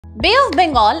Bay of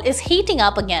Bengal is heating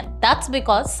up again. That's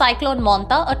because Cyclone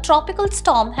Montha, a tropical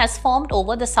storm, has formed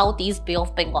over the southeast Bay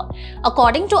of Bengal.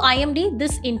 According to IMD,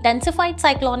 this intensified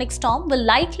cyclonic storm will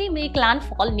likely make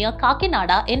landfall near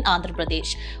Kakinada in Andhra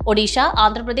Pradesh. Odisha,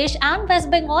 Andhra Pradesh and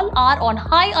West Bengal are on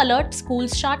high alert,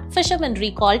 schools shut, fishermen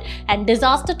recalled and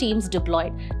disaster teams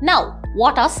deployed. Now,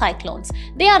 what are cyclones?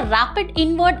 They are rapid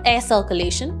inward air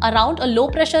circulation around a low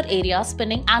pressure area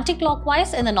spinning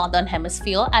anti-clockwise in the northern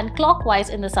hemisphere and clockwise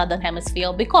in the southern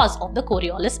hemisphere because of the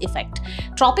Coriolis effect.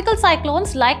 Tropical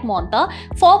cyclones like Montha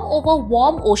form over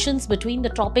warm oceans between the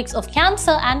tropics of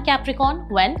Cancer and Capricorn.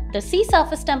 When the sea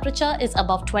surface temperature is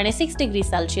above 26 degrees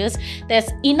Celsius, there's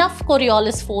enough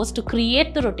Coriolis force to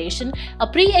create the rotation, a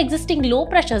pre-existing low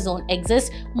pressure zone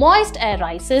exists, moist air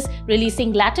rises,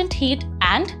 releasing latent heat,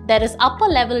 and there is upper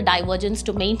level divergence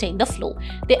to maintain the flow.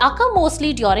 They occur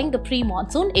mostly during the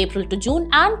pre-monsoon April to June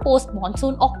and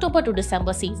post-monsoon October to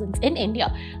December seasons in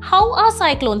India. How are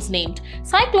cyclones named?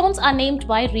 Cyclones are named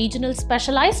by regional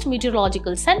specialized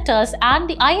meteorological centers and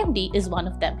the IMD is one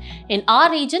of them. In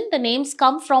our region, the names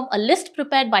come from a list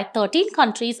prepared by 13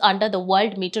 countries under the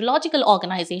World Meteorological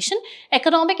Organization,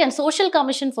 Economic and Social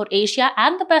Commission for Asia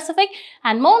and the Pacific,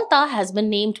 and Montha has been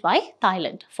named by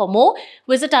Thailand. For more,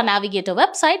 visit our Navigator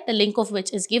website, the link of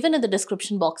which is given in the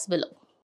description box below.